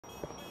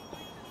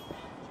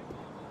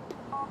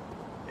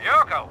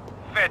Yoko,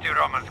 Fatty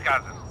Roman's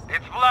cousin.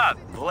 It's Vlad.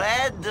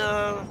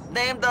 Vlad,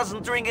 name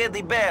doesn't ring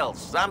any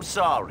bells. I'm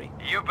sorry.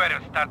 You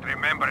better start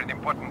remembering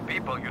important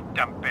people, you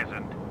dumb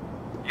peasant.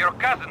 Your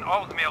cousin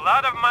owes me a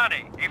lot of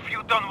money. If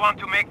you don't want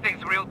to make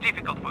things real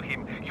difficult for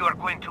him, you are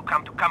going to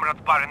come to Comrade's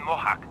bar in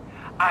Mohawk.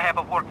 I have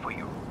a work for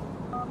you.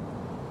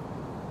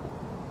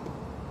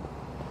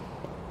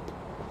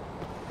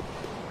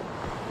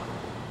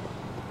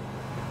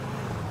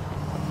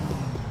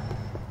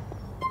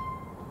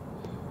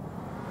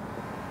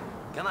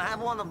 Can I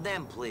have one of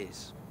them,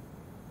 please?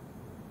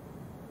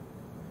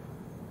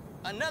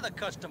 Another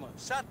customer,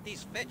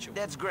 satisfecho.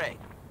 That's great.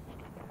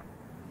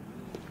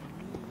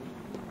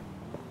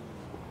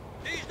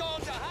 These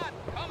dogs are hot.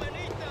 Come and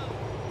eat them.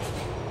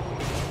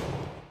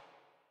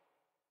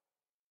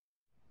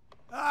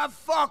 Ah,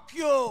 fuck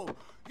you!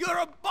 You're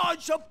a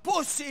bunch of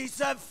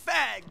pussies and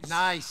fags!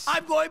 Nice.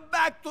 I'm going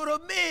back to the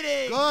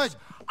meeting! Good.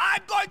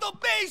 I'm going to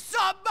be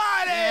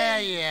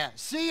somebody! Yeah.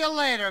 See you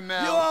later,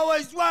 Mel. You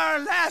always were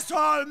an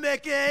asshole,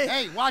 Mickey!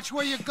 Hey, watch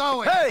where you're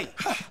going. Hey!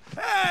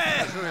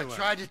 Hey! I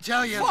tried to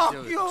tell you.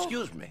 Fuck you!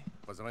 Excuse me.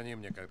 Позвони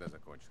мне, когда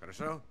закончишь,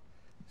 хорошо?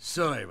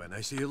 So, Ivan,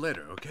 I see you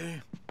later,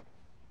 okay?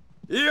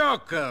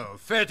 Yoko,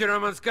 Fatty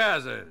Roman's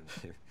cousin.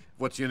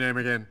 What's your name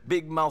again?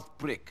 Big mouth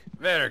prick.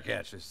 Very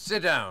catchy.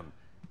 Sit down.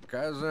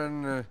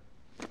 Cousin...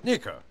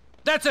 Niko.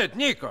 That's it,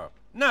 Niko.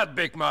 Not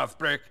Big Mouth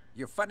Prick.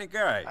 You funny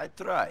guy. I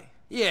try.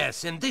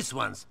 Yes, and this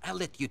one's, I'll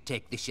let you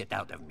take the shit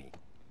out of me.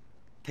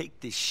 Take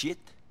this shit?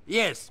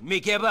 Yes,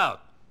 Mickey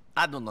about.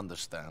 I don't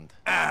understand.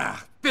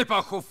 Ah,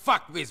 people who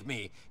fuck with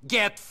me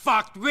get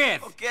fucked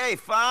with. Okay,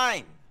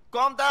 fine.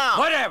 Calm down.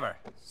 Whatever.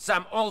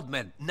 Some old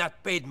man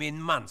not paid me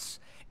in months,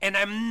 and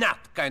I'm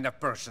not kind of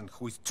person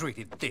who is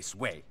treated this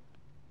way.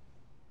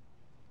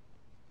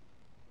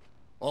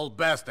 Old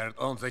bastard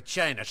owns a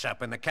china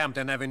shop in the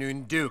Campton Avenue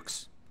in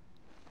Dukes.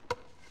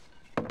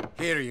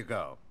 Here you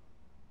go.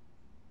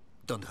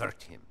 Don't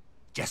hurt him.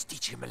 Just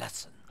teach him a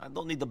lesson. I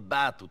don't need a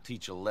bat to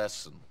teach a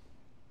lesson.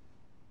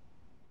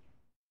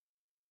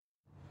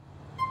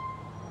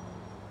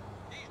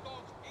 These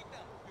dogs eat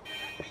them. You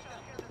cannot beat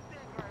them.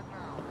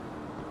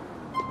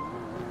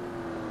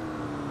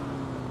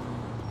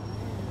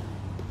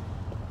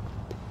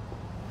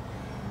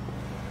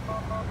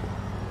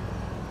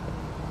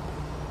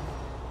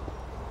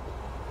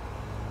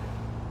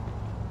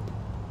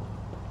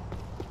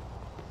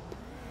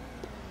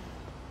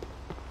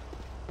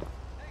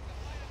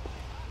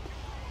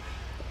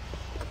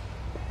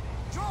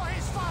 Draw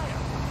his fire!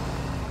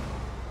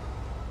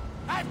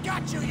 I've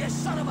got you, you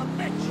son of a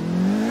bitch!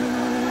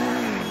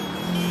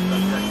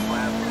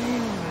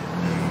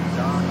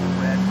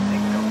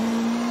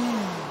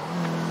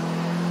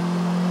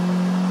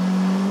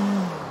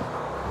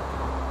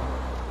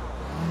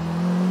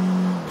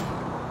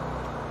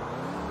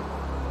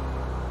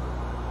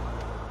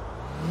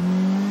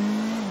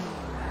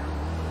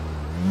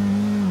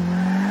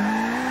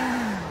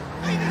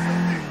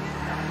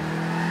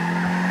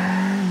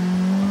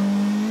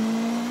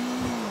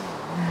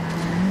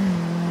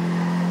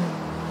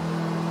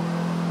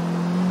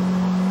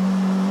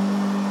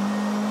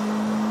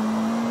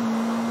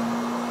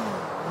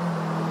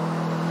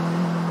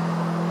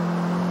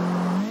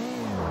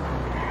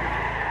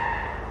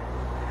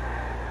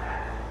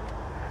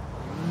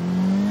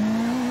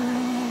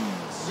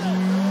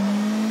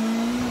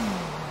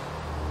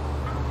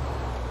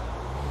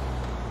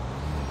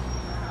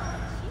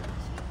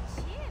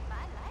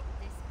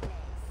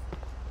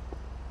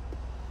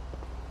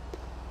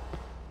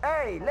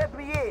 Hey, let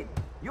me in.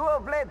 You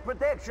have Vlad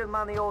protection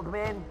money, old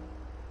man.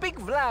 Big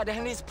Vlad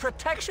and his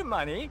protection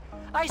money?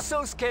 I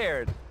so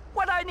scared.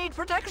 What I need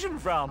protection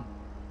from?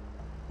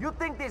 You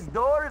think this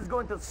door is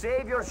going to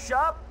save your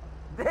shop?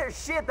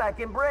 There's shit I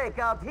can break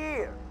out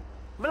here.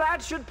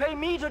 Vlad should pay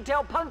me to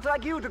tell punks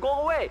like you to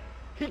go away.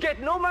 He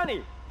get no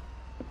money.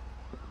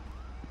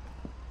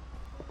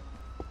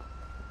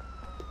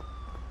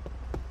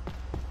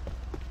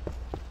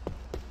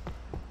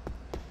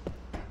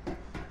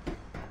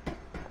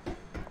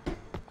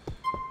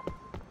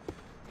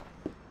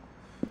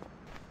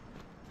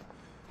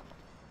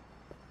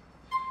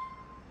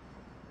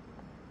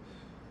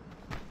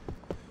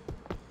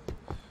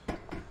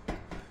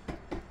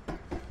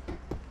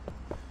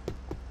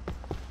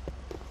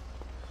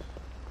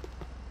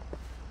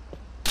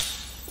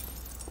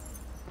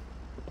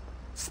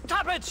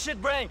 Stop it,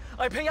 shitbrain!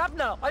 I pay up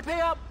now, I pay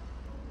up!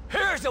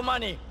 Here's your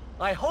money!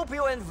 I hope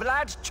you and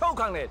Vlad choke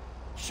on it!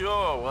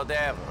 Sure,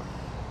 whatever.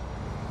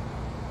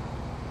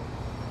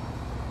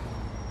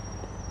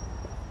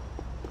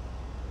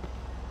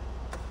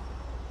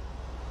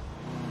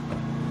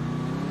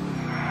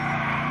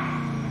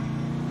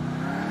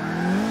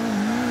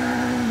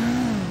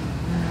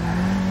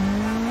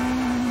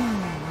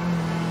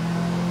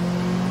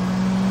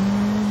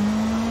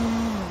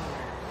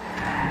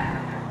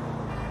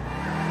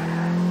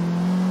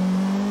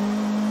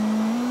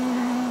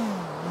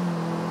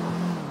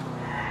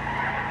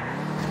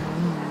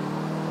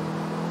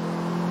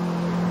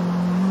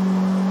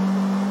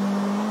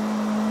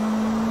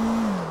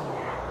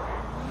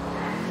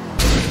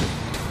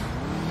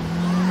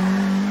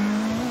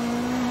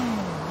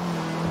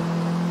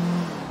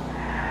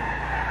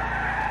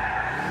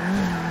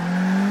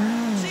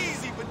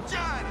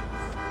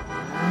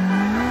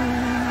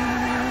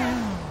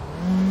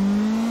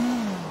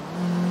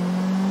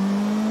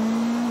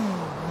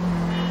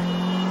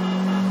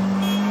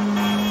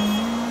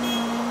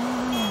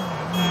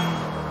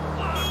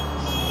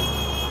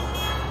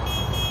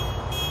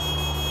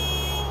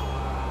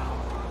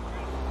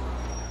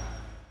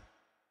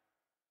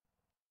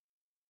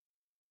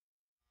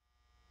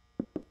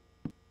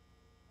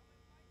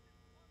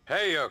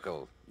 Hey,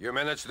 Yokel. You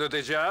managed to do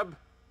the job?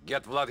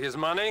 Get Vlad his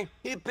money?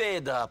 He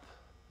paid up.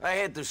 I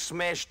had to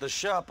smash the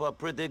shop up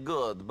pretty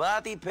good,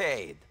 but he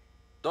paid.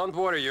 Don't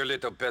worry your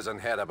little peasant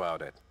head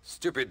about it.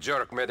 Stupid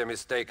jerk made a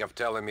mistake of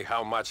telling me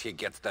how much he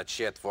gets that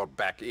shit for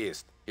back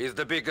east. He's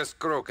the biggest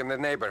crook in the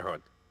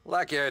neighborhood.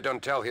 Lucky I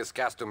don't tell his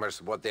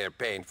customers what they're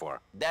paying for.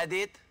 That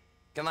it?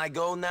 Can I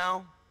go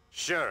now?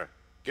 Sure.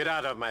 Get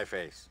out of my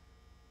face.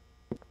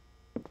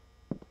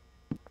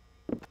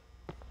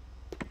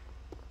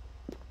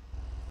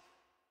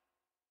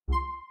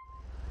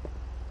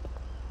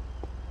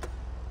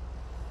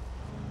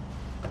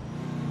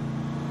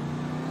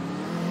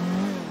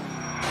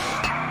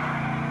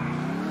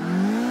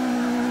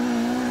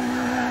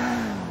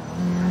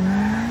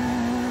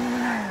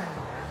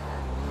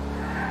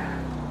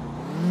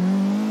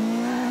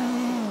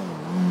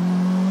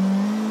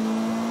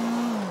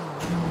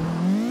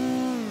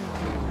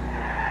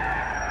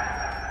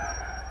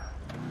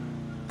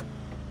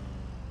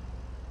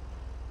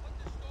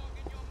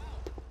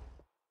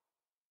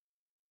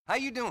 How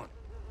you doing?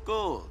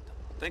 Good.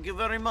 Thank you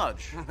very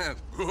much.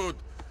 Good.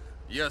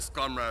 Yes,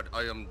 comrade,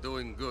 I am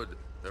doing good.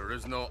 There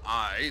is no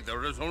I,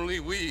 there is only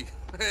we.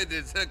 It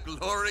is a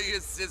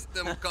glorious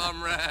system,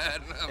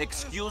 comrade.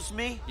 Excuse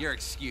me? You're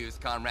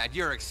excused, comrade.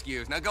 You're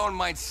excused. Now go and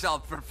mine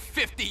salt for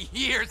 50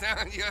 years.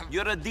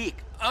 You're a dick.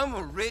 I'm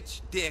a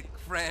rich dick,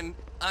 friend.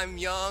 I'm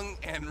young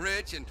and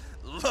rich and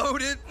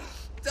loaded.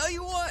 Tell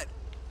you what,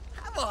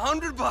 have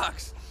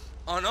 $100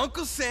 on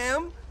Uncle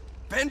Sam,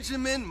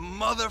 Benjamin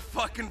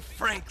motherfucking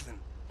Franklin.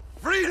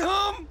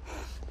 Freedom!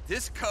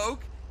 This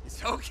coke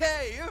is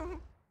okay.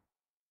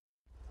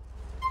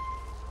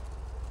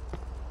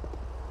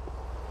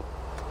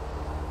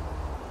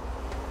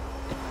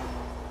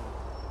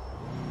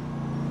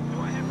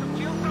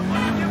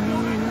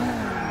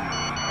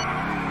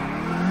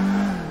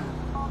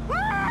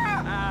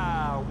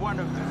 One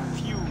of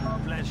the few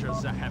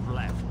pleasures I have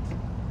left.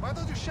 Why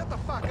don't you shut the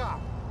fuck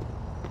up?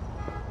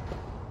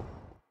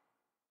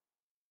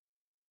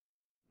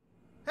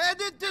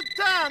 Headed to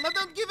town. I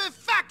don't give a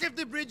fuck if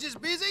the bridge is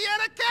busy.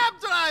 You're a cab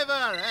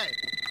driver. Hey.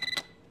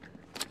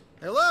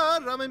 Hello,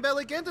 Niko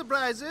Bellic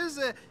Enterprises.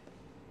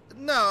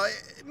 No,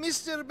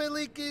 Mr.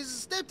 Bellic is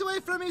stepped away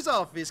from his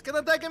office. Can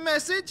I take a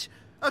message?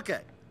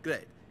 Okay,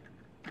 great.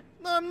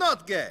 No, I'm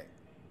not gay.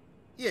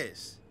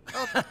 Yes,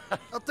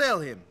 I'll tell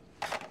him.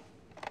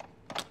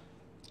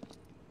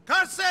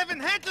 Car 7,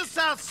 head to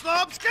South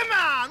Slopes. Come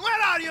on,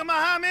 where are you,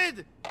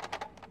 Mohammed?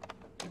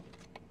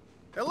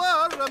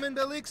 Hello, Niko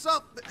Bellic's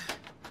office.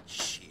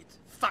 Shit,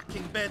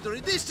 fucking battery.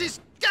 This is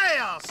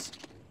chaos.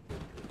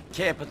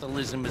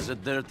 Capitalism is a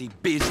dirty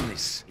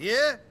business.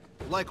 Yeah?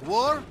 Like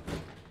war?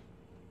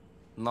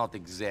 Not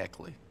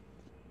exactly.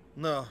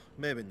 No,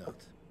 maybe not.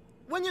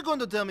 When you going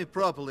to tell me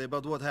properly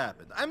about what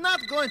happened? I'm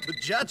not going to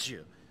judge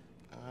you.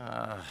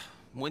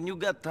 When you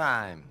got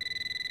time.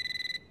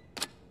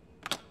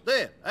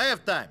 There, I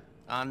have time.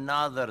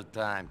 Another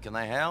time. Can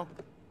I help?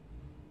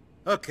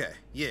 Okay,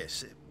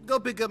 yes. Go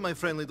pick up my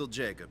friend little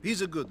Jacob.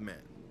 He's a good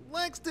man.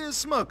 Likes to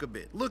smoke a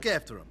bit. Look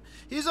after him.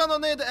 He's on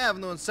Oneida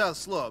Avenue in South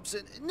Slopes.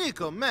 And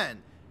Niko,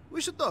 man,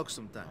 we should talk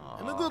sometime.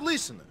 I'm a good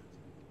listener.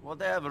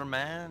 Whatever,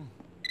 man.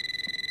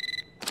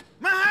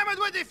 Mohammed,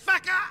 what the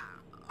fuck?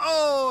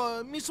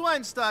 Oh, Miss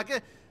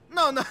Weinstock.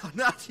 No,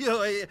 not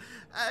you.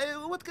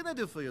 What can I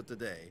do for you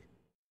today?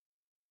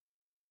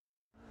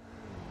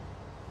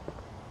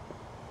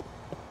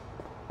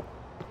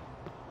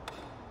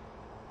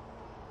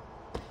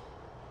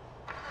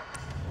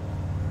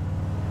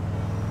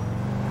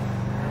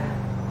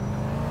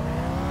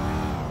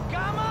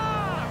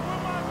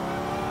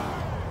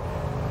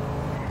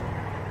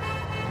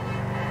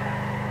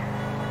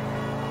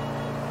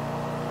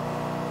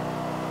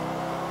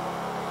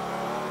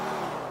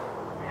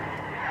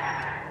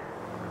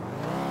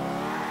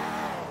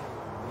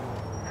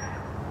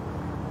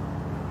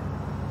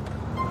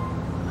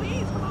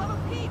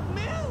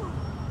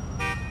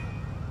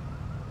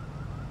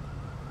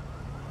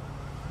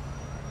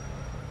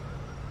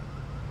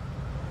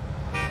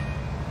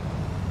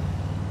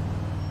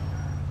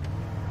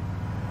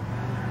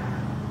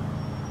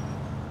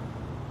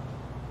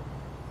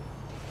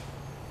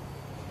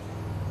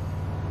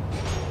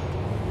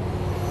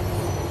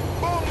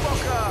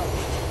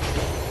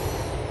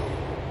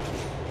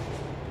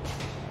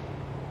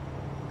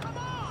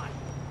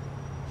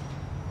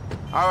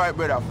 All right,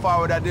 brother.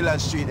 Forward at Dillon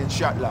Street in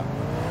Shatla.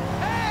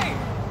 Hey!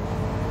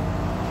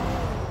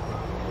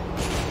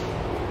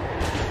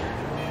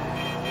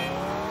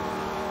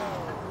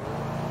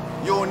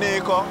 Yo,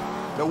 Niko,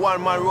 the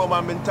one-man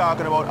Roman been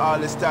talking about all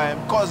this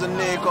time. Cousin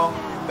Niko,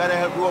 gonna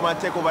help Roman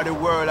take over the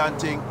world and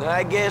thing.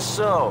 I guess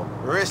so.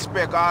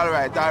 Respect, all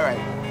right.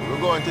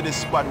 We're going to this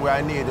spot where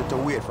I needed to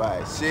wait for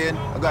it. See,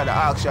 I gotta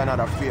ask you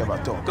another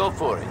favor, too. Go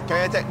for it.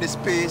 Can you take this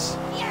piece?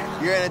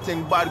 Hear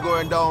anything bad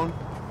going down?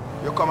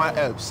 You come and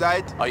help,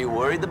 sight? Are you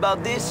worried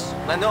about this?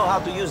 I know how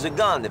to use a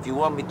gun if you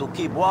want me to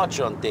keep watch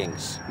on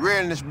things.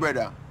 Realness,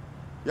 brother.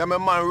 You're my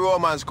man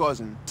Roman's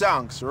cousin.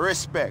 Thanks,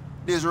 respect.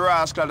 This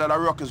rascal that I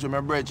ruckus with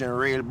my brethren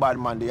real bad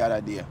man the other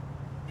day.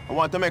 I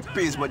want to make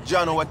peace, but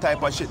John know what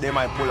type of shit they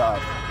might pull off.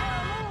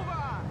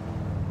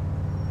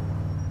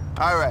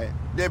 Alright,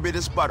 there be the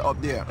spot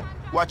up there.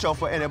 Watch out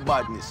for any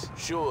badness.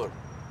 Sure.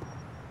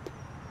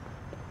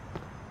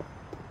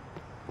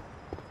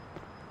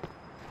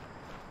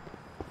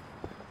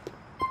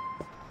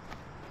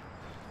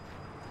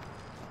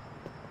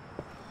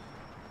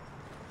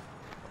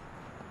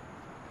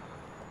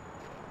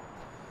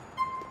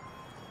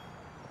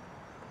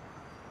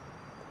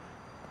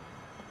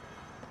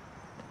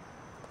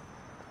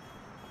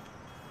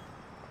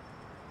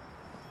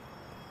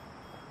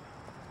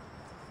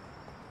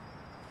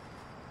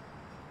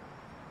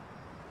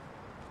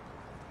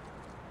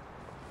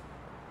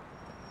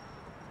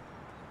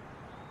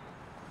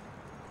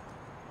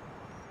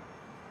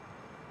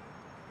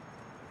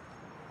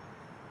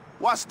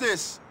 What's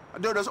this? I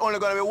know there's only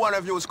gonna be one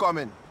of you's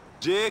coming.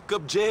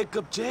 Jacob,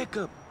 Jacob,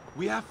 Jacob.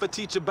 We have to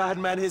teach a bad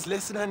man his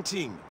lesson and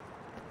thing.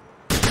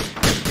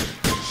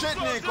 Shit,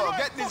 Niko,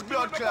 get these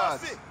blood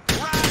clots.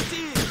 Right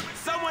in.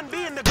 Someone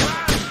be in the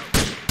ground.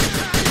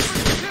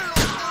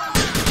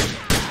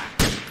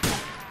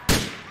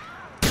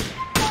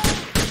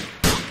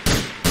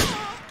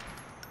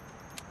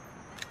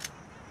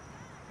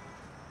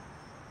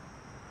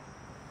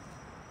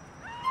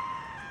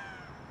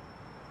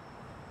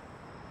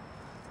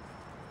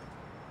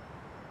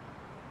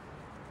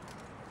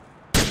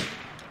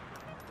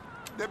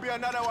 There be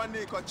another one,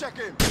 Niko. Check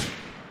him.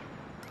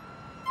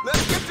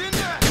 Let's get in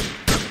there.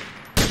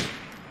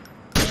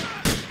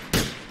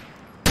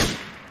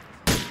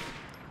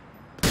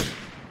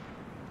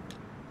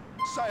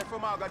 Sorry for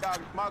Margadog.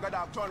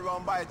 Margadog turn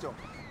around bite you.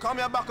 Come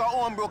here back at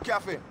Homebrew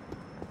Cafe.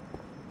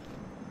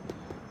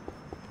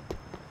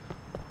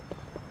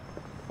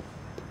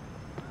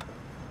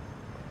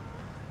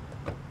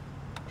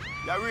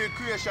 Your real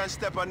creation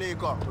step on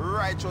Niko.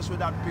 Righteous with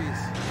that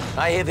piece.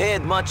 I have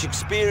had much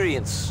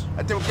experience.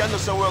 I think we can do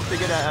some work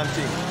together and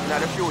think.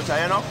 In the future,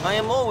 you know? I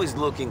am always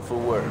looking for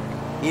work,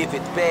 if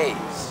it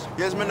pays.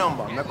 Here's my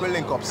number. Make we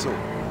link up soon.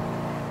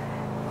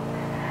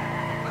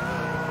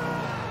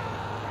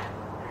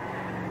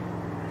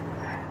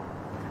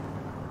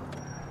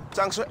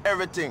 Thanks for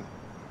everything.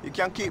 You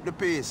can keep the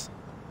peace.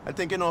 I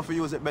think you know if you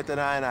use it better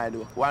than I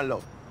do. One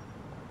love.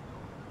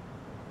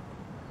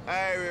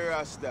 Hey,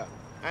 Rasta.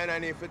 I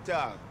don't need to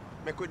talk.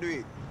 Make we do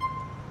it.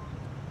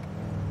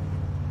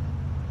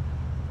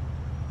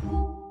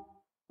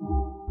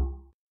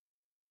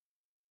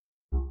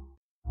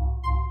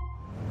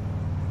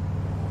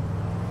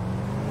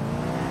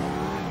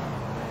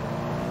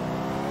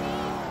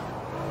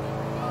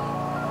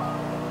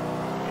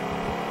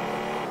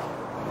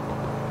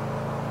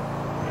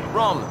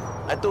 Roman,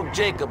 I took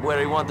Jacob where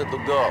he wanted to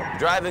go.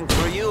 Driving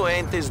for you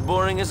ain't as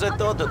boring as I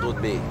thought it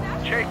would be.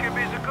 Jacob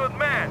is a good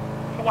man.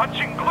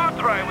 Watching glue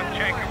dry with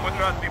Jacob would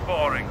not be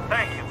boring.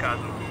 Thank you,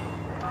 cousin.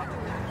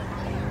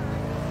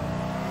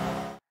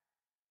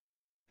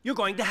 You're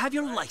going to have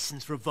your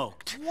license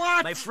revoked.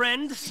 What? My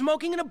friend,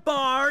 smoking in a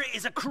bar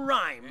is a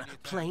crime.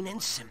 Plain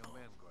and simple.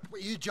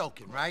 Well, you're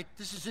joking, right?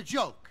 This is a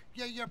joke.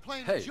 Yeah, you're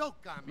playing a Hey,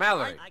 joke on me.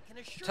 Mallory, right?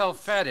 tell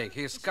Fatty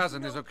his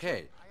cousin is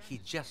okay. He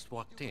just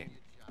walked in.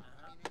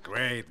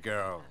 Great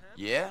girl.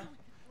 Yeah?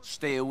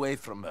 Stay away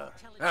from her.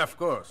 Of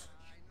course.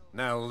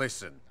 Now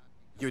listen.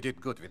 You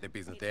did good with the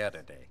business the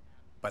other day.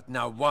 But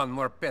now one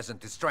more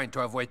peasant is trying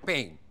to avoid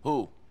pain.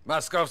 Who?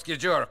 Moskovsky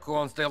jerk who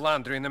owns the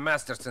laundry in the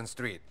Masterson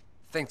Street.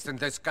 Thinks in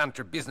this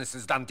country business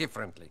is done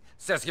differently.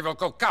 Says he will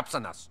call cops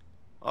on us.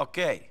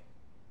 Okay.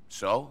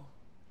 So?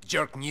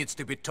 Jerk needs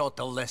to be taught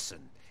a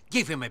lesson.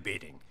 Give him a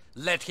beating.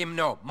 Let him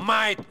know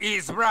might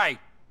is right.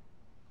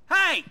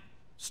 Hey!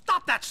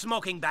 Stop that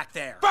smoking back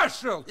there!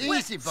 Partial!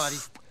 Easy, buddy.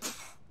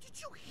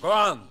 Go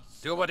on.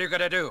 Do what you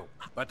gotta do.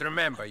 But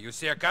remember, you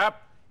see a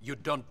cop, you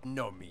don't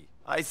know me.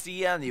 I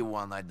see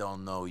anyone, I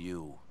don't know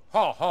you.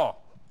 Ho-ho!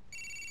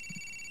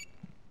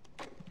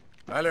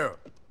 Алло,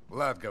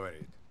 Влад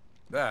говорит.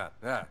 Да,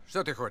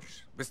 что ты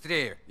хочешь?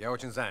 Быстрее, я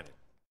очень занят.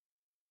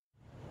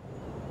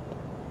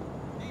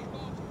 These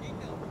dogs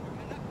beat them. You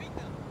cannot beat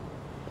them.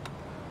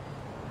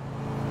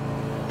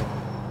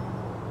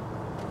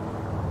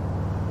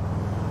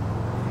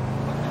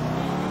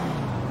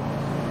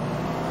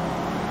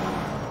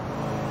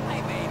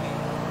 Hey, baby.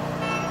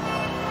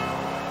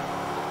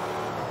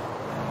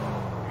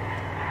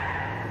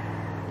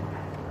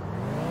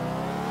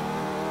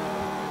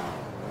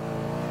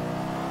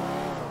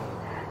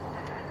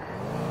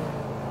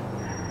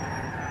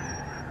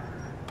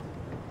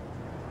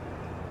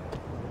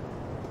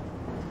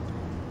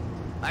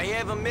 I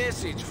have a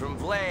message from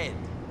Vlad.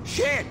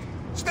 Shit!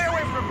 Stay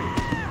away from me!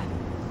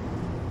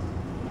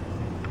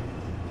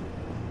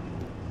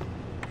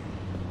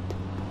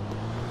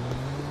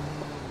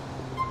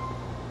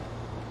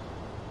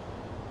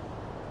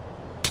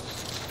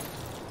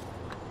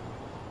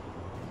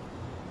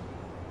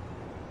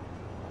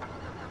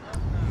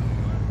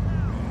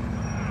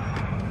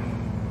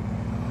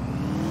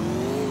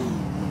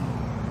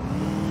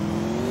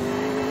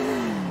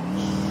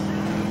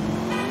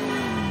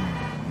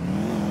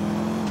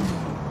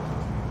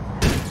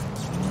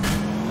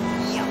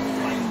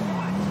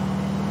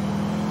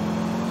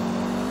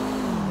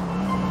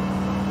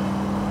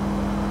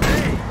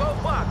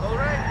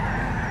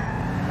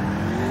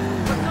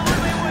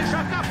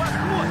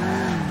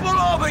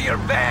 your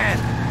van!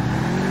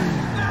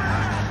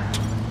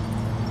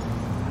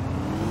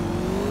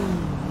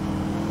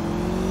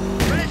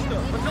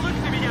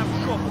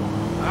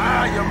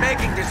 Ah, you're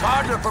making this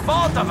harder for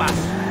both of us!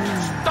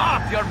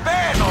 Stop your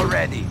van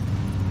already!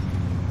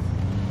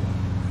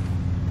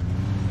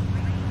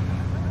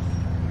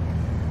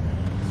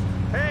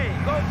 Hey,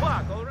 go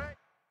fuck, all right?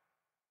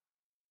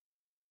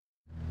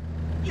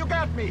 You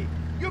got me!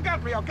 You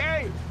got me,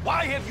 okay?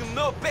 Why have you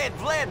not paid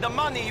Vlad the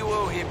money you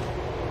owe him?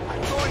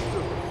 I'm going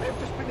to. They've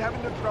just been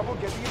having the trouble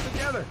getting it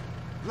together.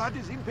 Vlad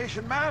is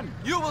impatient man.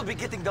 You will be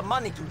getting the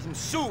money to him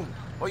soon,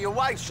 or your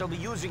wife shall be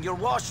using your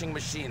washing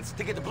machines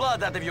to get the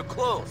blood out of your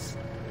clothes.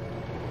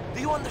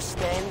 Do you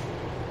understand?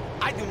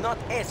 I do not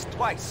ask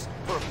twice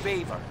for a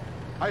favor.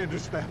 I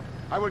understand.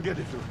 I will get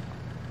it to him.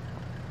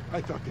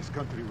 I thought this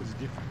country was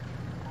different.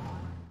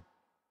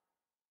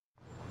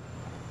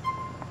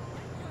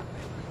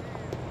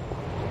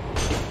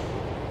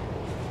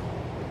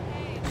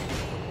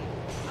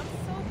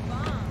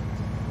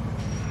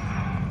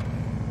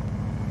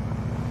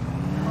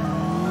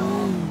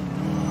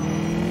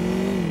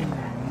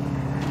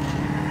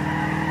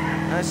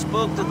 I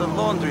spoke to the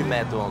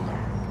laundromat owner.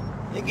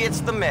 He gets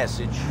the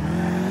message.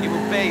 He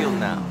will pay you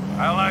now.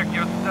 I like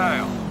your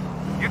style.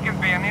 You can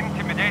be an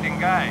intimidating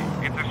guy.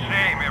 It's a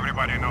shame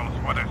everybody knows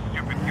what a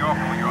stupid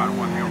yokel you are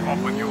when you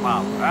open your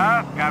mouth.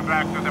 Huh? Come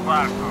back to the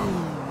bar,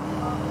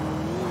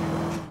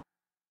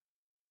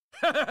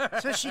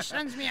 So she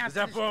sends me out to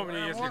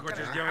Запомни, если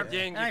хочешь делать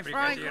деньги,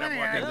 приходи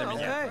работать на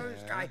меня.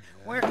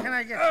 Where can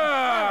I get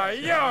Oh,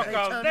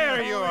 yokel,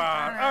 there you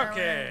are.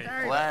 Okay.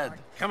 Vlad.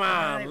 Come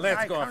on,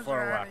 let's go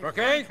for a walk,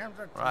 okay?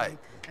 Right.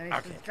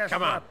 Okay,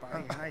 come on.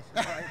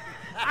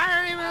 I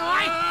don't even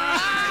like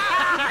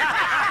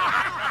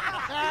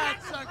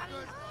That's a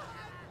good...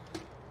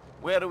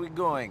 Where are we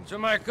going? To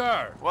my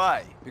car.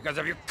 Why? Because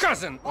of your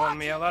cousin owed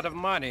me a lot of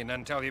money, and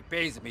until he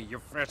pays me, you're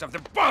fresh off the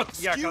boat.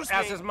 Yokel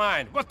ass is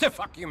mine. What the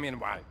fuck you mean,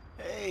 why?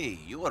 Hey,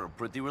 you are a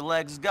pretty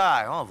relaxed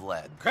guy, huh,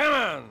 Vlad? Come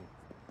on.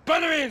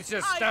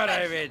 Подвинься,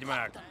 старая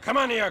ведьма. Come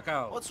on,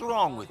 Yokel. What's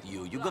wrong with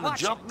you? You gonna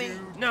jump me?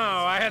 No,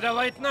 I had a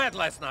late night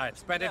last night.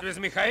 Spent it with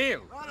Mikhail.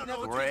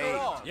 Great.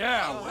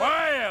 Yeah,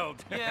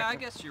 wild. Yeah, I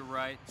guess you're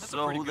right.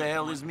 So who the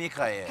hell is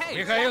Mikhail? Hey,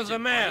 Mikhail's the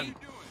man.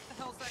 What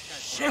the hell's that guy?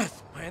 Shit,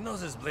 my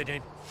nose is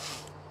bleeding.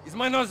 Is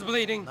my nose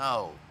bleeding?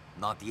 No,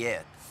 not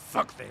yet.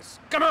 Fuck this.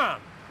 Come on.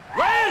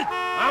 Wait!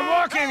 I'm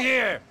walking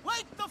here.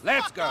 Wait the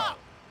Let's fuck go. up!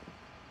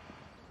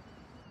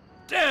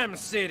 Damn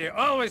city,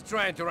 always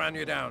trying to run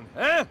you down,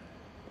 huh?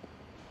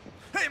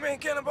 Hey man,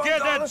 cannonball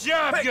Get a dollars.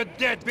 job, Hey, you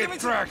deadbeat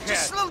truckhead!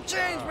 just little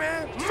change,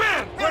 man.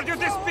 Man, where do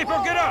these people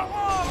get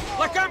off?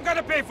 Like I'm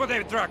gonna pay for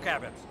their drug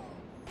habits.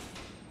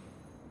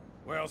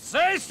 Well,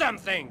 say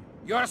something!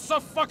 You're so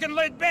fucking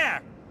laid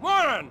back!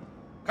 Moron!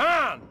 Come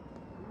on!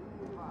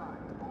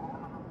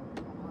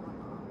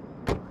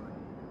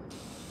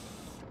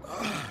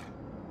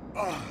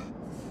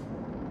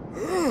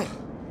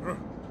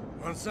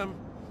 Want some?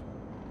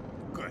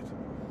 Good.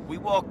 We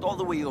walked all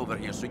the way over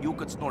here so you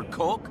could snort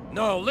coke?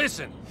 No,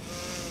 listen!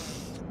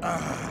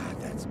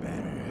 That's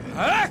better.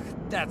 Ah,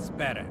 that's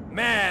better.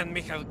 Man,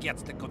 Mikhail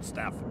gets the good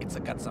stuff. It's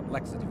got some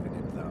laxative in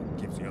it, though.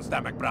 Gives you a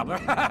stomach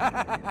problem.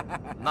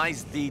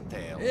 Nice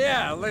detail.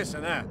 Yeah,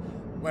 listen,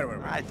 where were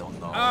we? I don't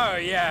know. Oh,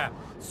 yeah.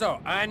 So,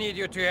 I need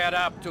you to head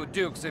up to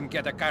Duke's and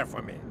get a car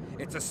for me.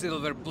 It's a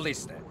silver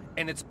blister,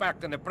 and it's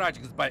parked in the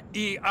projects by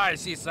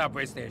EIC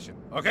subway station,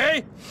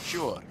 okay?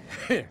 Sure.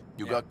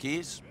 You got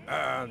keys?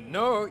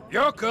 No,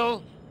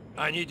 yokel.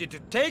 I need you to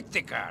take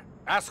the car.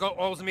 Asshole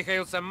owes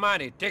Mikhail some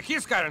money. Take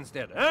his car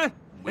instead, huh?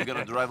 We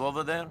gonna drive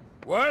over there?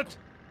 What?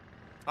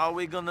 Are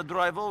we gonna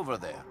drive over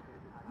there?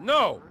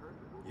 No.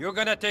 You're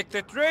gonna take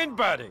the train,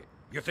 buddy.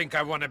 You think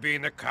I wanna be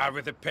in the car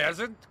with a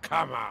peasant?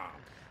 Come on.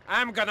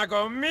 I'm gonna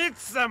go meet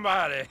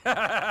somebody.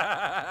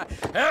 Have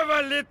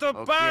a little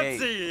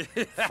party.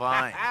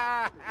 Fine.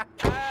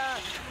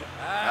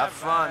 Have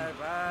fun,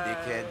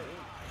 dickhead.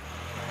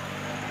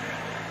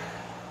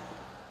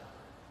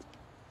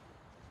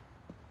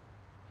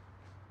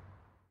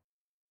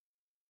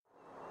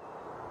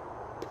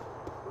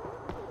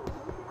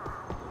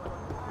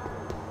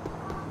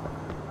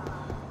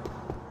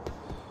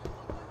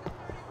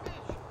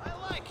 I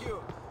like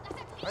you.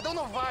 I don't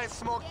know why I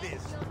smoke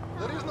this.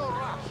 There is no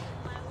rush.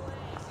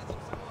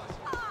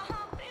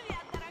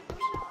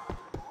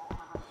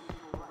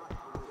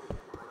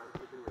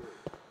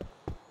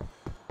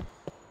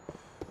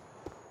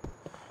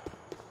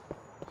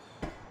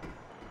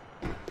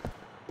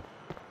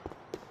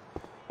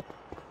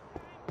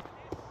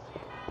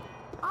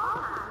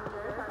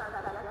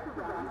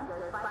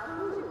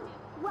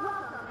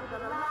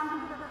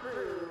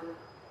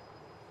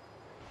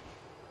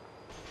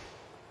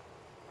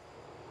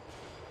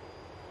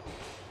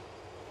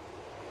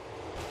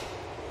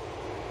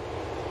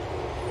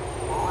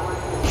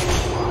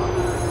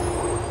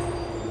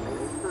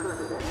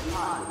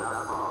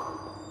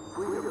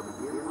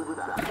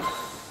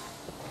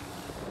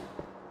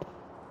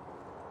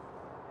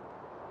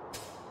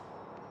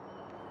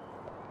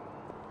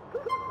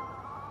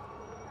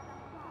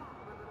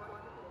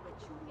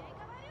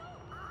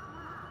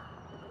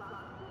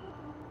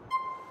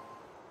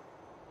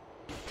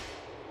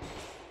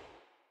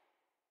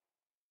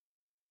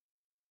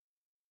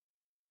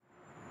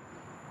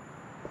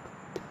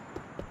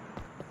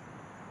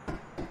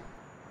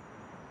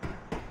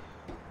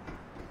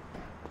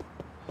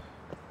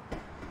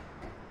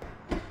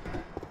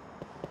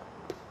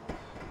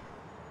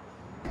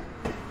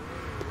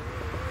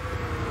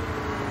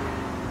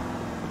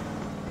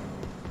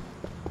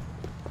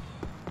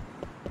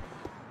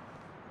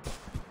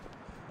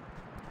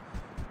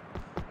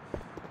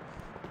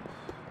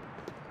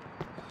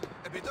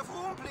 of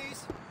room,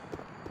 please.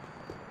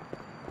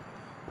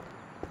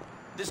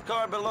 This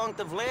car belonged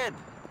to Vlad.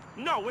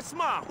 No, it's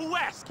mine. Who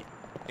asked you?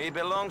 He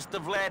belongs to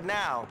Vlad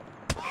now.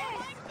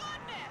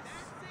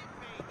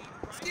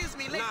 Excuse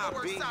me, Nah,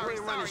 we're B, sorry, we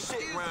ain't running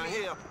sorry, shit around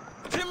here.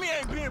 Timmy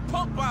ain't being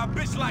punked by a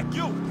bitch like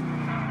you.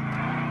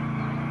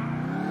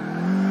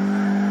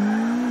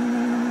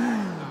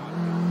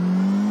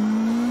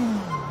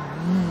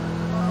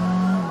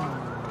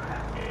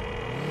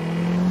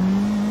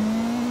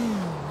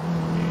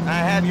 I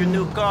have your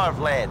new car,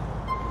 Vlad.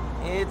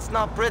 It's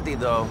not pretty,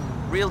 though.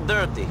 Real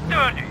dirty.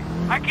 Dirty?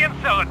 I can't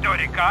sell a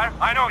dirty car.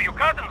 I know your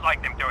cousins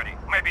like them dirty.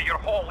 Maybe your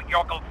whole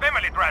yokel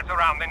family drives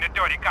around in the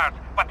dirty cars,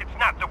 but it's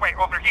not the way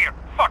over here.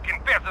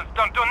 Fucking peasants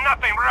don't do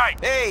nothing right.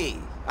 Hey,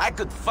 I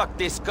could fuck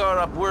this car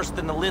up worse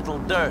than a little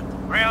dirt.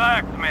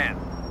 Relax, man.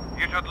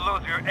 You should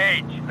lose your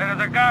age. There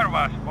is a car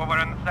wash over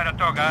on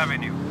Saratoga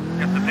Avenue.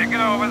 Just to take it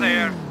over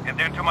there, and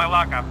then to my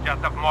lockup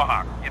just off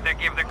Mohawk. You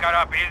think give the car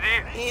up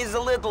easy? He's a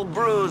little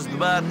bruised,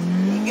 but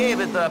he gave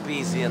it up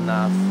easy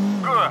enough.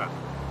 Good.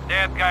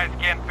 Dead guys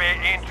can't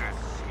pay interest.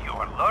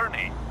 You're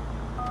learning.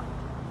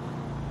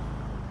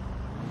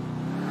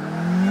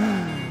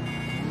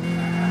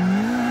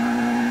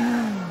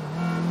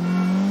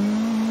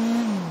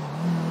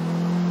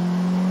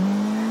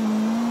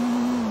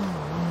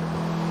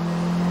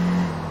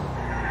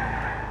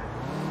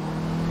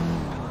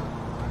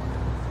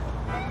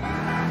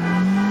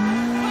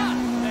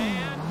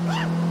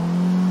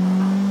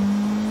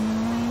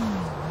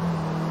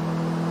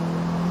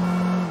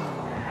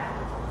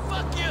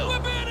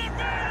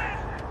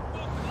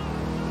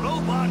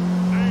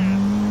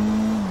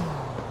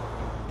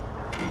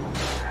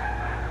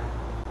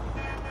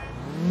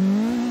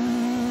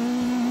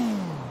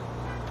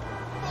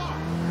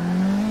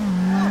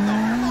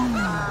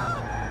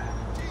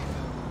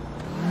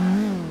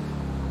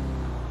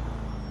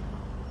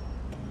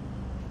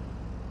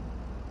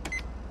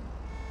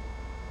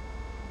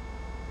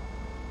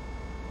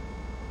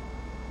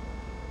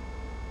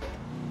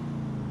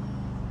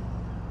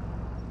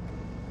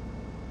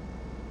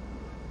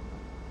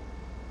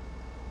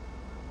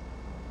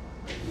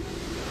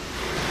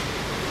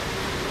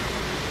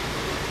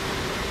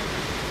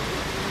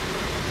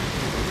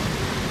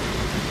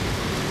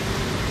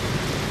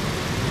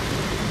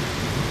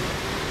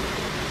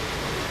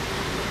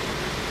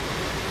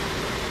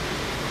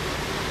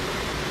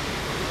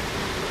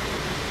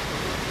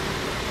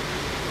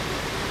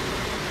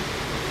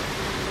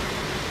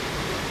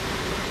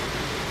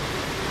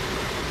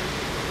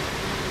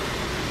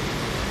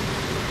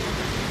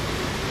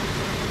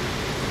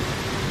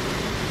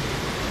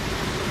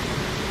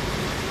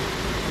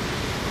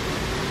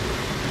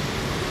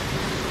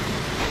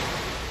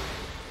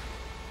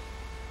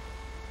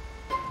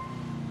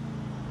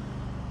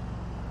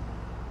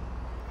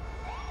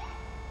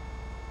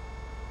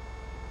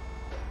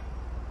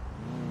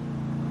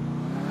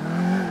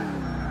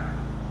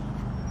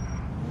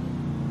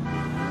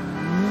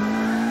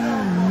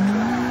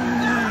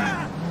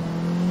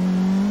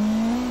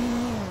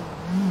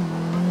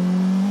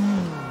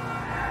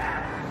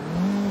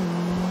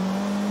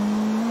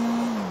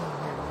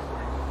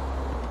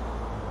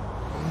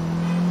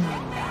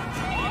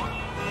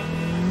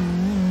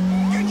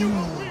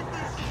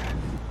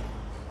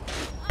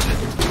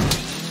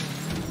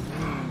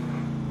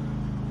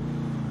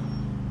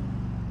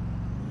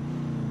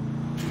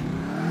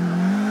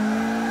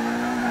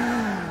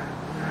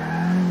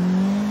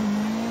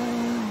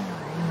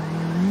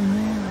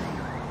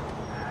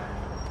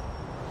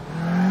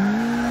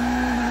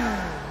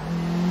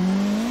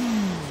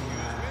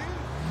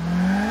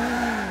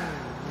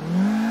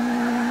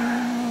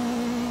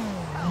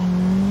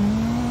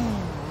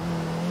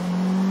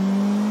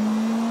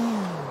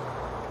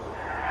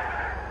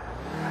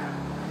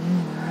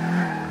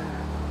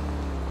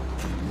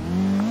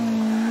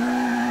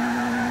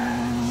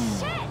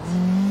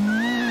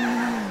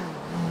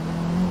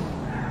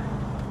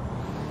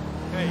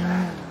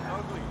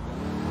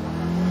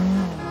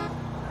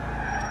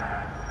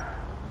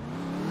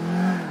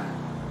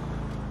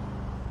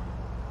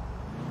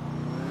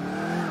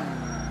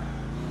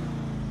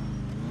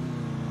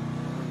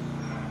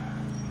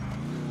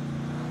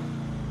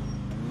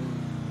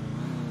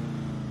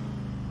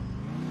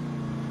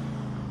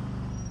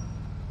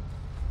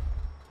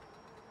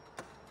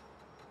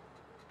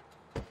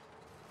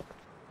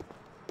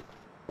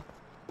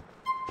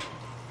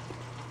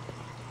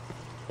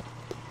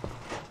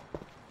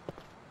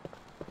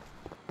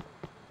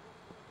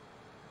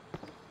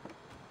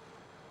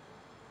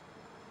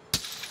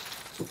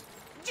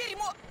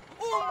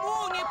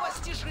 Уму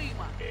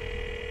непостижимо!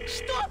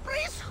 Что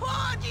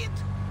происходит?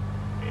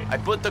 I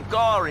put the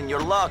car in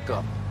your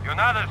lockup. You're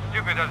not as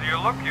stupid as you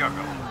look,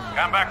 yokel.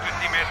 Come back to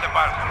see me at the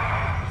bar.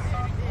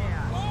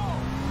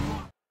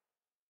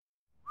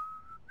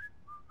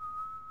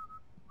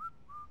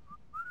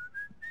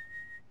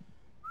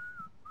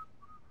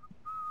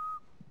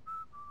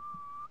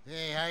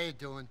 Hey, how you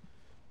doing?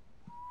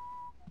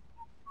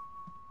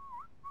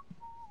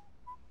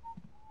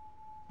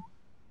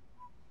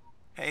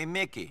 Hey,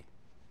 Mickey.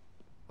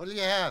 What do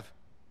you have?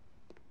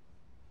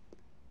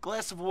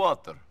 Glass of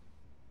water.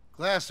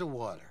 Glass of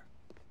water.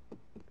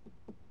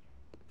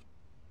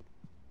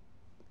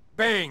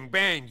 Bang,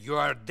 bang, you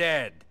are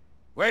dead.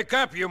 Wake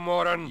up, you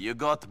moron. You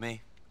got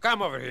me.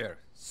 Come over here.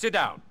 Sit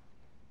down.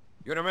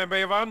 You remember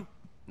Ivan?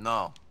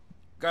 No.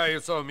 Guy you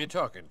saw me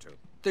talking to.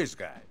 This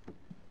guy.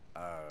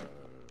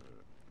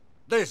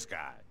 This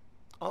guy.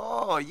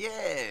 Oh,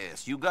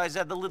 yes. You guys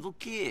had a little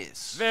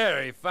kiss.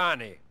 Very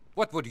funny.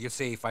 What would you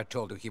say if I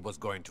told you he was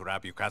going to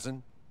rob your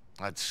cousin?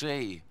 I'd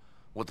say,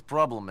 what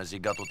problem has he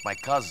got with my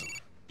cousin?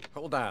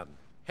 Hold on.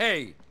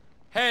 Hey!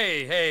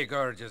 Hey,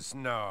 gorgeous.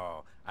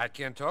 No, I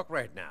can't talk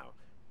right now.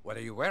 What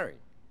are you wearing?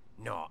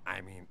 No,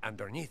 I mean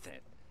underneath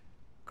it.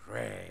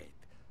 Great.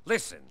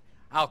 Listen,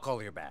 I'll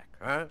call you back,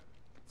 huh?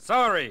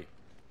 Sorry.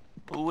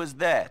 Who was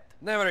that?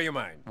 Never you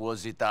mind.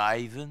 Was it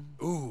Ivan?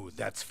 Ooh,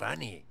 that's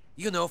funny.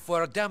 You know,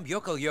 for a dumb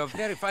yokel, you're a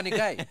very funny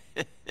guy.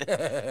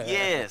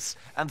 Yes,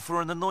 and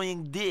for an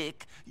annoying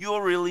dick,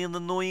 you're really an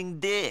annoying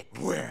dick.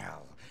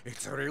 Well,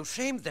 it's a real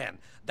shame then,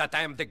 that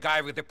I am the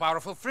guy with the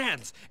powerful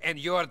friends, and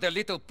you're the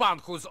little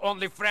punk whose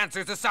only friends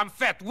is some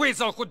fat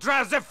weasel who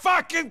drives a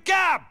fucking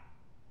cab!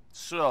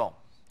 So,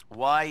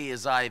 why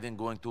is Ivan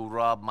going to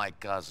rob my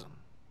cousin?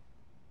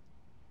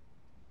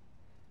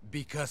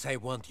 Because I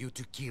want you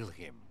to kill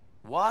him.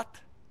 What?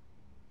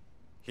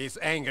 He's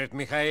angry at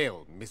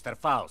Mikhail, Mr.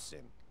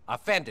 Faustin.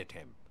 Offended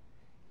him.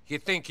 He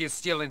think he's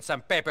stealing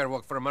some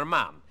paperwork from her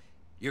mom.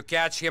 You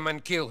catch him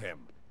and kill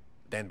him.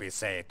 Then we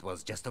say it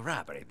was just a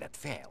robbery that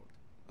failed.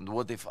 And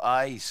what if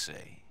I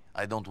say,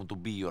 I don't want to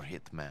be your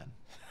hitman?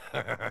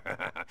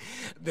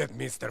 That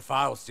Mr.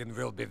 Faustin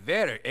will be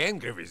very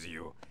angry with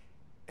you.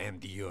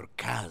 And your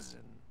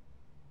cousin.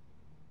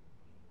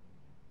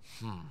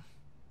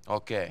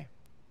 Okay.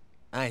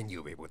 I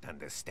knew we would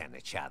understand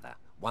each other,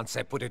 once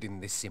I put it in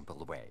this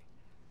simple way.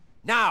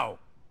 Now,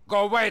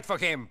 go wait for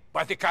him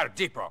by the car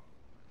depot.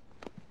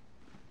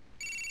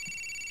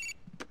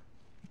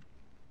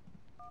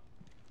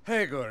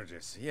 Hey,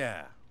 gorgeous.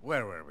 Yeah,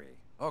 where were we?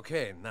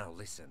 Okay, now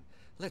listen.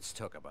 Let's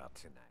talk about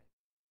tonight.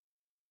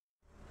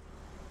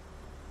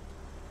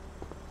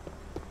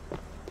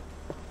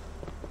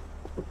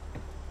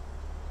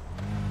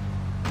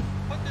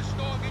 Put this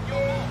dog in your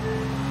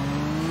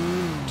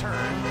mouth.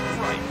 Turn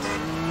right.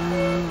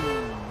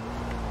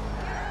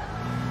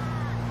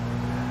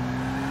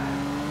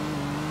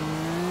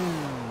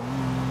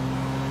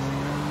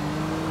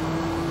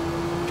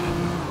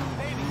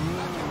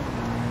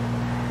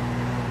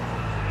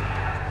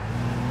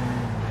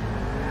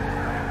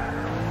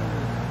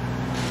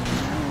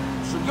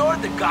 You're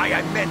the guy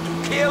I meant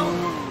to kill?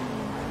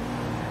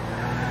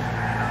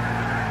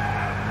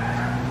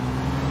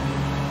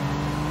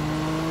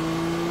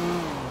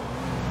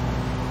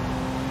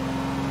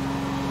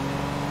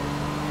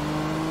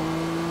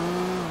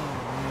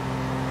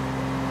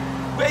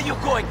 Where you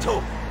going to?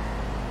 Holy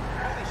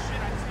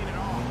shit, I've seen it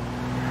all.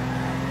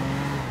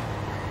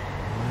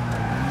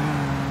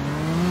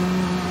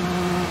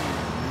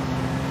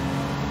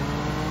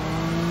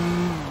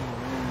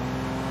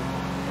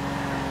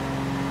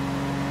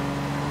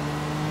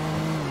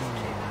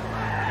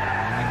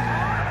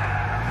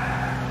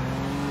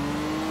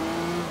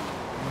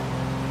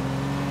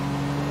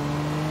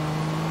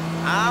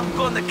 I'm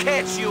gonna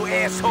catch you,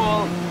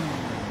 asshole!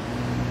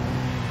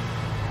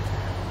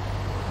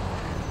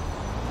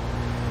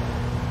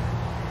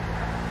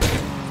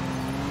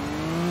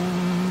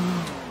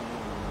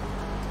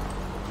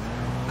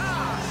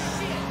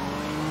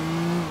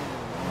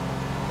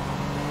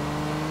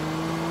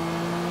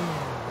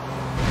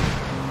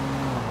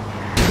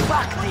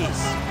 Fuck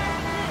this!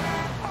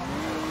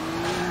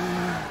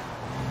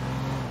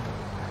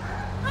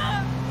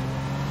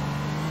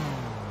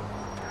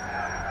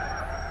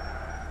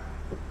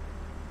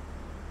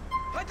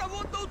 I don't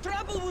want no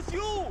trouble with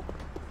you!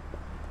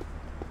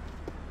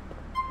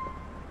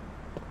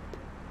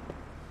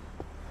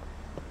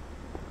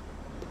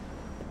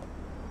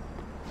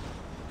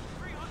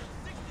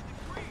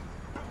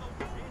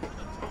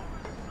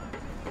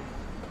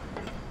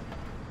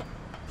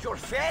 You're a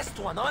fast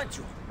one, aren't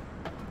you?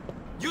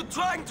 You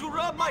trying to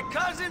rob my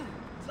cousin?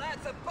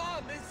 That's a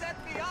bomb! They set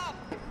me up!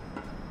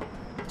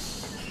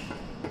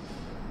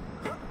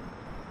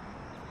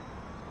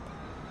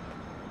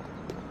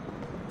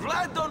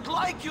 Vlad don't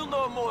like you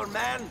no more,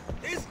 man!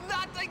 There's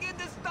nothing in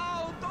this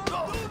town!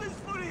 Don't do this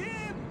for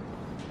him!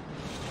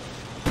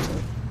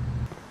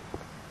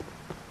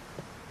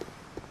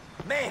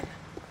 Man,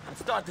 I'm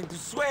starting to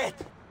sweat!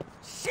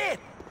 Shit!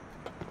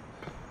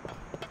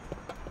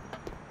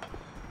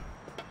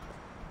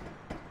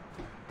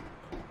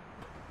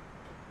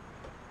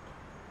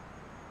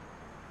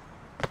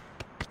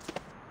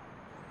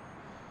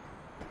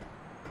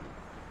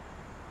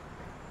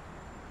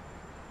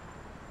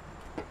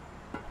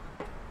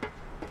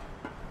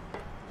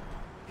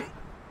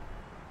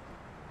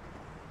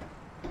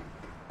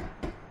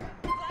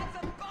 That's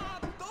a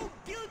bomb! Don't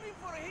kill me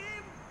for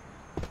him!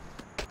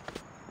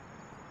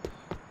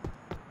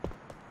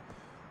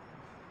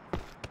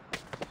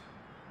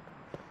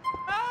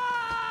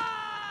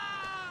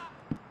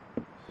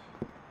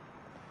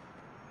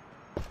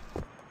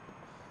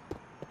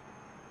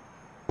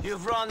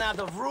 You've run out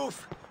of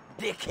roof,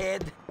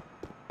 dickhead.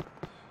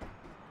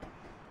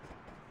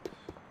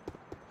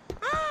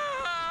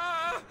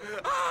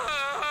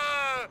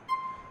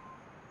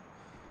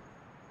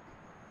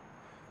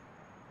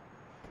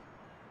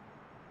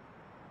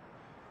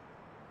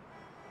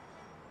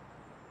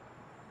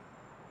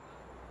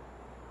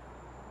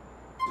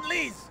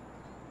 Please!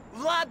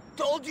 Vlad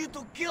told you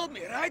to kill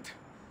me, right?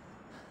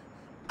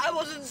 I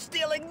wasn't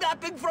stealing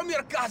nothing from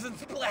your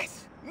cousin's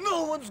place.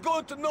 No one's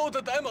going to know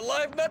that I'm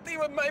alive, not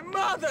even my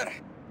mother!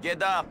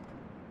 Get up.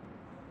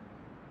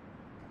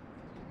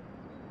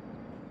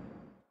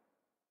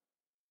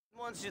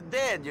 Once you're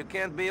dead, you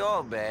can't be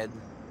all bad.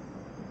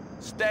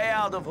 Stay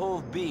out of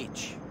Hove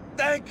Beach.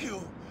 Thank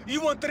you! You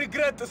won't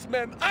regret this,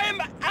 man. I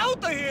am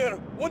out of here!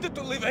 Wanted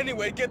to live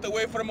anyway, get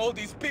away from all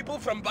these people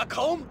from back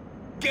home?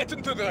 Get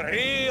into the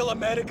real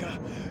America.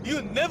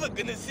 You're never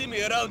gonna see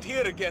me around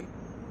here again.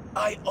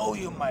 I owe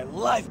you my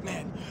life,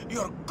 man.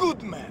 You're a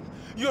good man.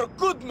 You're a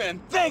good man.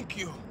 Thank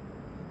you.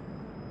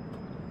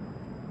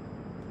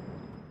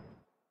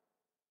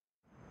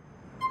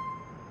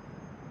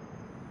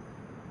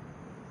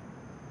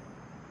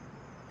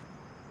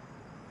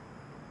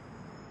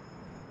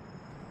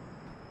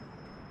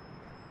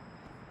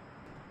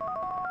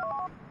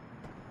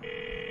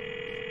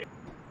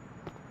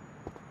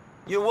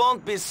 You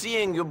won't be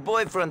seeing your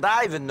boyfriend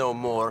Ivan no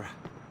more.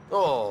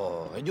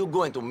 Oh, are you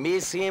going to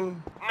miss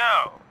him?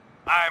 No,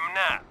 I'm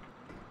not.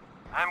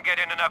 I'm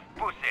getting enough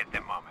pussy at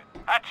the moment.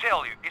 I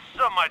tell you, it's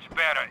so much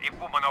better if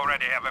women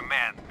already have a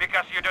man,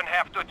 because you don't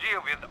have to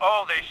deal with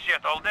all this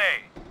shit all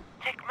day.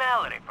 Take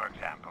Mallory, for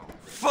example.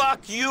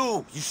 Fuck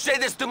you! You say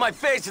this to my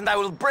face and I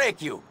will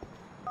break you!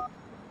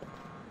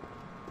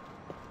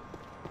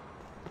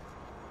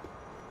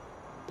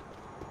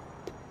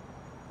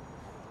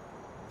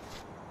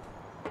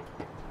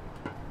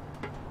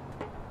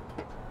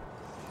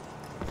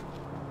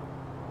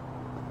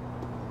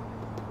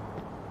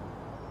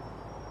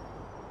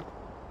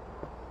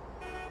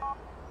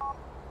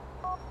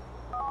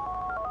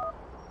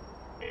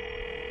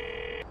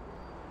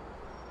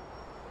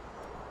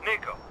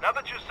 Niko, now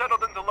that you're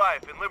settled into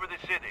life in Liberty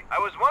City, I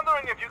was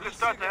wondering if you could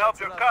start to help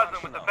your cousin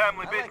with the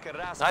family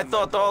business. I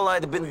thought all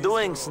I'd been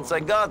doing since I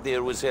got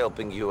here was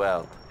helping you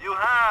out. You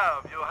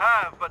have,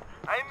 but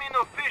I mean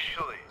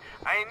officially.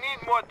 I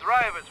need more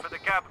drivers for the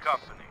cab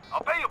company.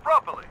 I'll pay you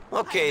properly.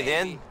 Okay,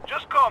 then.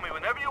 Just call me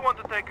whenever you want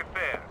to take a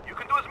fare. You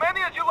can do as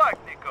many as you like,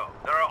 Niko.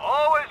 There are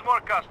always more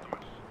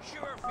customers.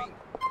 Sure thing.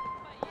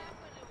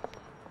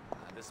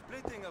 The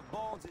splitting of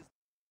bones is...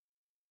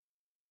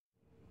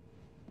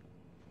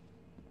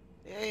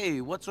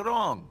 Hey, what's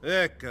wrong?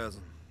 Yeah,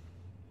 cousin.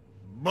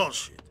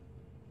 Bullshit.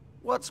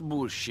 What's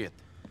bullshit?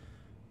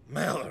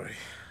 Mallory.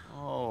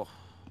 Oh,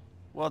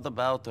 what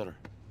about her?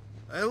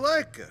 I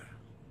like her.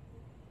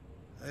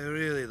 I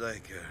really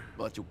like her.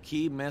 But you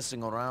keep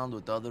messing around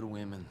with other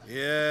women.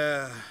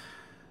 Yeah.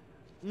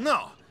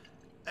 No.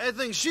 I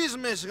think she's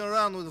messing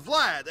around with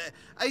Vlad.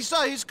 I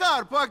saw his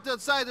car parked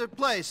outside her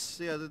place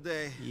the other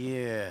day.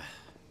 Yeah.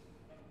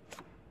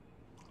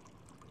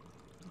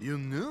 You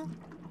knew?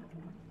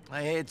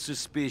 I had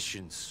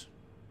suspicions.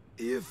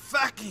 You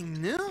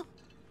fucking knew?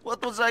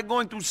 What was I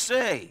going to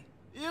say?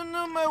 You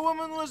knew my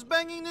woman was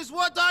banging this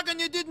warthog and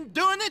you didn't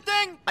do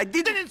anything? I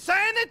didn't say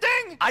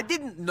anything? I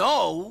didn't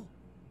know.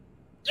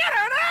 You're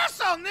an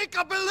asshole,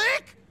 Niko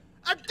Bellic!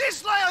 A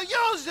disloyal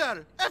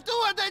user! After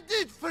what I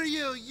did for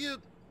you, you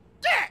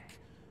dick!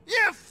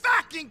 You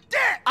fucking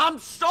dick! I'm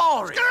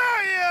sorry!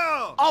 Screw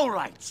you! All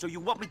right, so you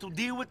want me to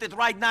deal with it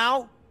right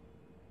now?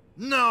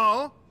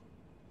 No.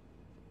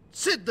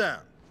 Sit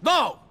down.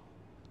 No!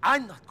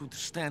 I'm not going to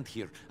stand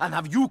here and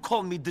have you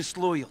call me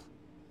disloyal.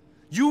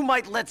 You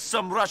might let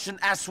some Russian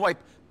asswipe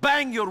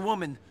bang your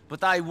woman,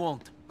 but I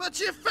won't. But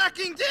you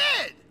fucking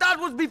did! That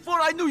was before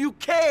I knew you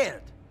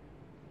cared!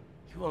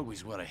 You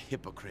always were a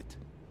hypocrite.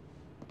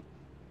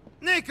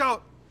 Niko,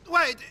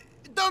 wait!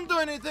 Don't do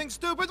anything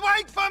stupid!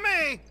 Wait for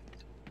me!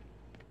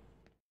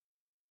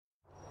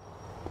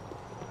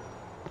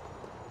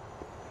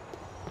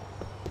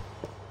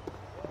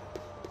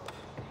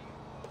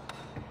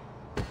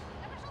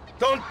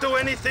 Don't do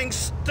anything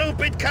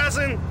stupid,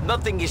 cousin!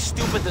 Nothing as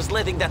stupid as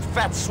letting that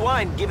fat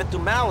swine give it to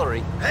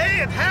Mallory.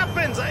 Hey, it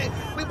happens!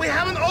 We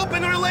have an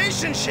open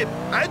relationship!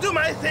 I do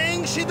my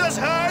thing, she does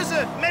hers.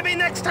 Maybe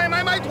next time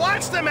I might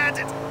watch them at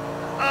it!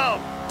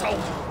 Oh,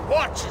 don't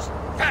watch his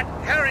fat,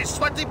 hairy,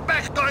 sweaty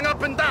back going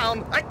up and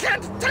down! I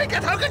can't take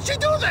it! How could she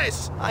do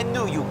this? I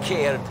knew you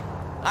cared.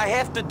 I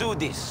have to do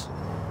this.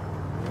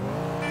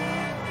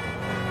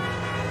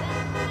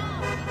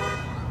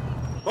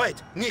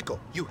 Wait, Niko,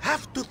 you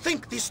have to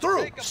think this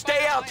through.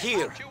 Stay out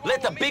here.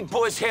 Let the big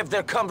boys have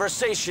their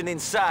conversation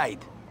inside.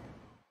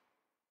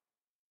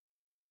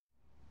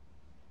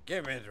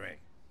 Give me a drink.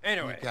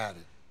 Anyway, You got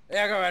it.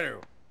 я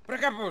говорю про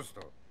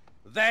капусту.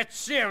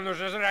 Зачем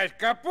нужно жрать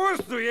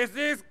капусту,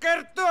 если есть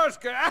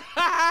картошка?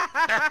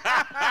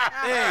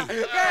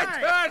 Hey,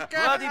 картошка!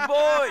 bloody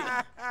boy!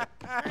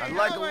 I'd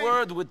like a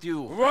word with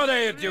you. What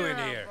are you doing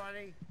here?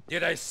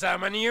 Did I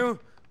summon you?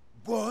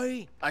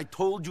 boy? I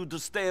told you to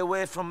stay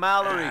away from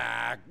Mallory.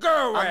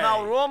 Go away! And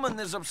now Roman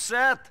is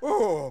upset.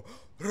 Oh,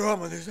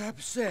 Roman is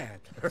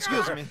upset.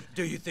 Excuse me.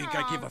 Do you think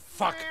I give a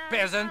fuck,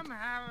 peasant?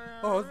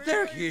 Oh,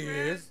 there he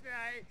is.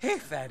 Hey,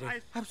 fatty.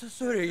 I'm so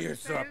sorry you're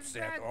so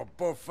upset. Oh,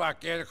 poor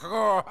fucking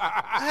whore.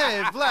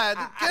 Hey, Vlad,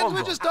 can't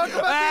we just talk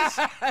about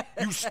this?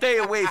 You stay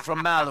away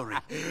from Mallory.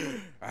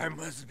 I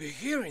must be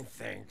hearing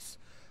things.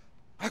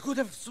 I could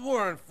have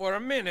sworn for a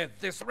minute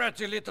this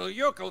ratty little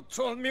yokel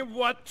told me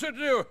what to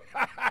do.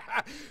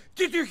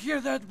 Did you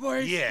hear that,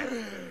 boys? Yeah.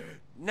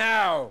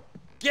 Now,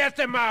 get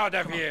them out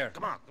of here.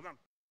 Come on.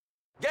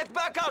 Get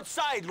back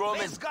outside,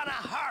 Roman. It's gonna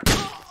hurt.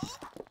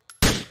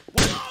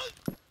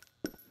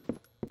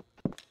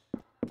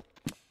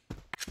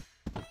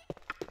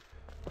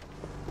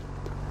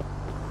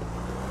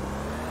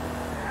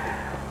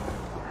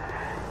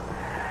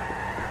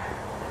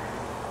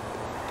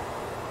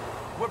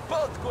 We're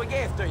both going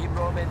after him,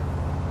 Roman.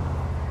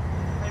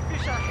 I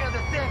wish I had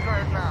a tank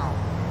right now.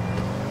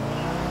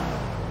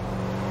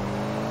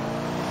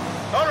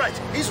 All right,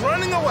 he's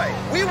running away.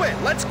 We win.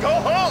 Let's go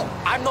home.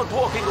 I'm not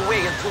walking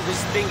away until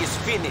this thing is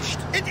finished.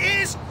 It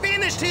is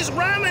finished. He's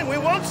running. We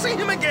won't see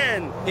him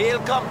again. He'll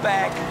come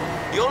back.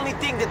 The only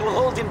thing that will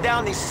hold him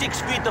down is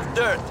 6 feet of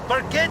dirt.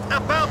 Forget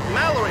about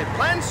Mallory.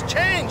 Plans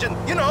change, and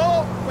you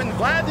know, when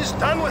Vlad is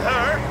done with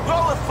her...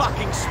 Grow a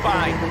fucking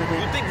spine.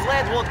 You think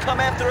Vlad won't come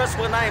after us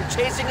when I am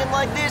chasing him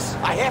like this?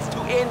 I have to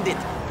end it.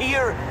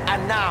 Here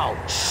and now.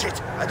 Shit,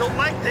 I don't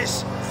like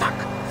this. Fuck.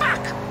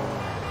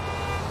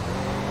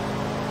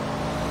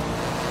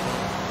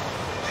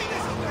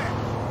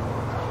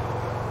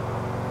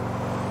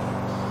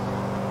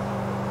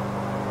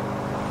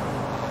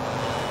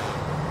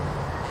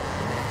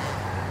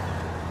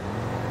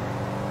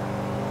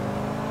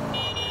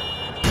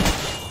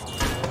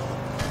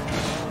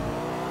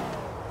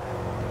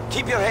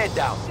 Keep your head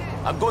down.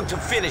 I'm going to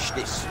finish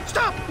this.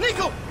 Stop!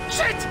 Niko!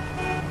 Shit!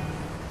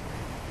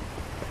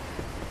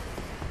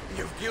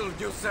 You've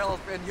killed yourself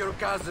and your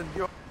cousin,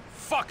 you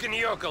fucking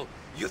yokel!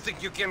 You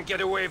think you can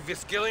get away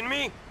with killing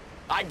me?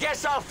 I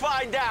guess I'll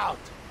find out!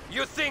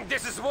 You think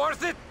this is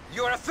worth it?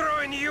 You are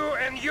throwing you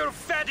and your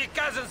fatty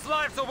cousin's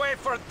lives away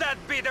for that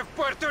bit of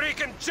Puerto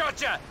Rican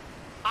chocha!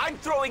 I'm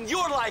throwing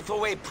your life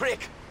away,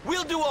 prick!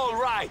 We'll do all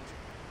right!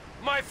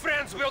 My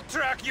friends will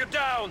track you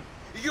down!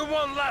 You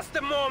won't last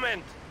a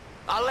moment!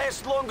 I'll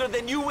last longer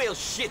than you will,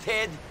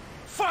 shithead!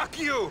 Fuck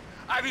you!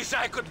 I wish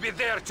I could be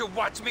there to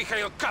watch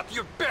Mikhail cut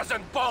your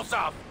peasant balls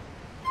off!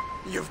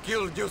 You've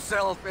killed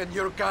yourself and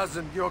your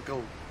cousin,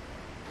 yokel.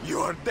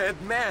 You're a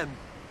dead man.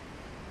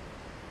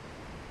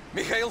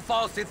 Mikhail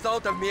falsely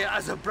thought of me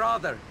as a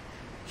brother.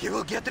 He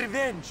will get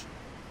revenge.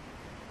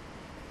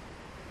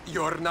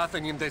 You're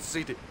nothing in this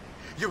city.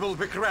 You will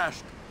be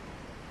crushed.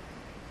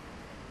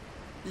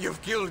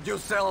 You've killed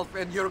yourself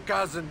and your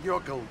cousin,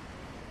 yokel.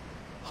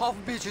 Half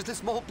Beach is a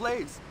small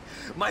place.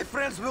 My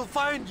friends will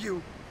find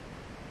you.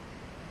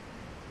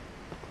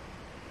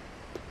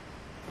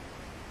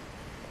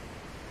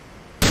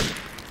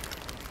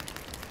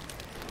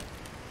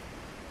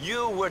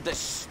 You were the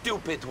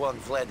stupid one,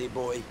 Vladdy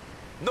boy.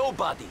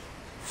 Nobody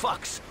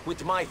fucks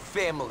with my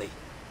family.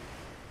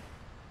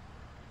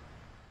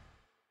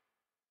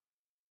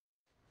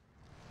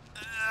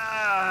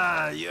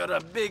 You're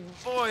a big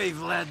boy,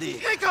 Vladdy.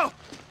 Niko!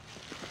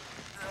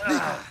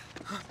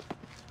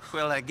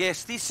 Well, I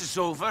guess this is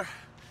over.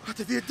 What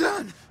have you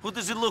done? What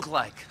does it look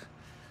like?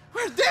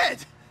 We're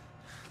dead!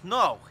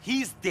 No,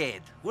 he's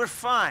dead. We're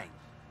fine.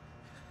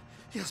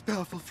 He has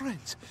powerful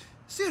friends.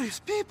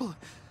 Serious people.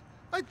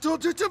 I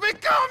told you to be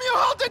calm, you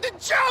halted and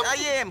jumped! I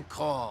am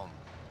calm.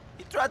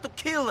 He tried to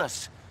kill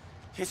us.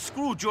 He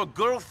screwed your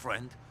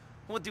girlfriend.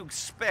 What do you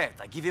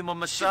expect? I give him a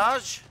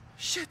massage?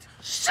 Shit!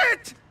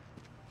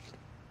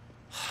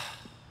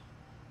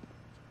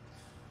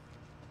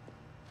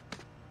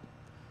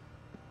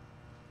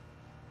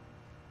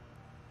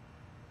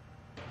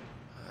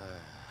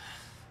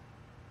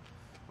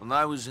 When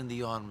I was in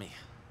the army,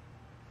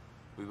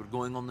 we were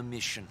going on a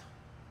mission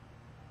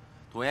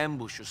to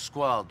ambush a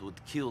squad who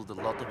had killed a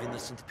lot of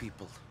innocent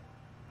people.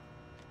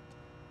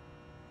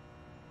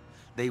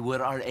 They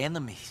were our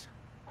enemies,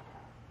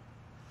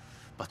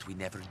 but we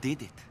never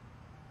did it.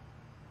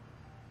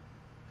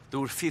 There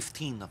were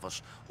 15 of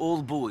us,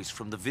 all boys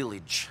from the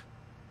village.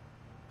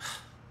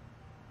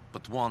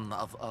 But one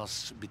of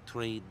us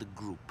betrayed the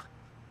group.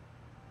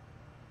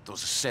 It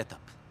was a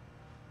setup.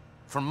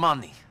 For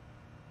money.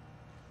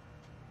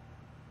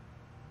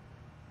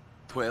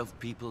 12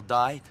 people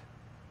died.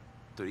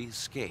 3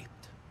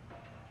 escaped.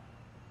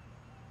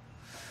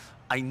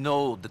 I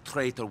know the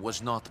traitor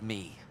was not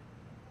me.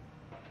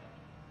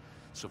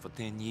 So for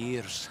 10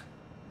 years,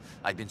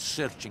 I've been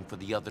searching for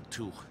the other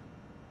 2.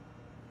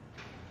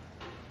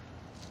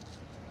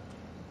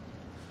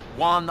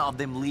 One of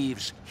them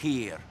lives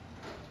here.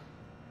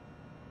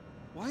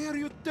 Why are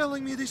you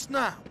telling me this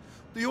now?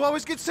 Do you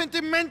always get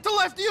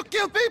sentimental after you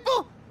kill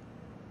people?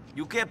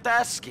 You kept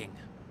asking.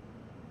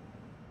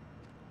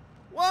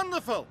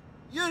 Wonderful!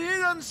 You're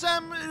here on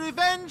some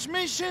revenge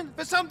mission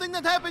for something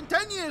that happened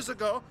 10 years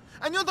ago,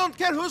 and you don't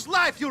care whose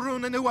life you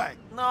ruin anyway.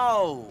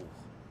 No.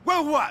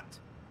 Well, what?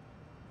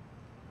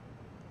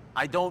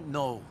 I don't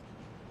know.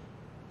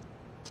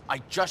 I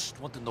just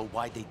want to know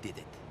why they did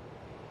it.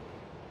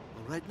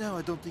 Well, right now,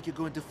 I don't think you're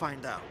going to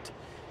find out.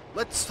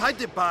 Let's hide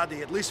the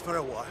body, at least for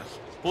a while.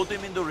 Put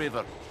him in the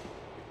river.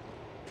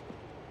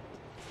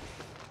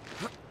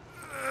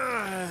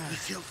 I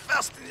feel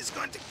Faustin is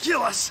going to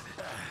kill us.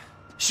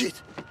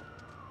 Shit.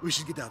 We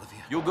should get out of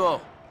here. You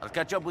go. I'll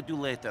catch up with you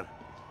later.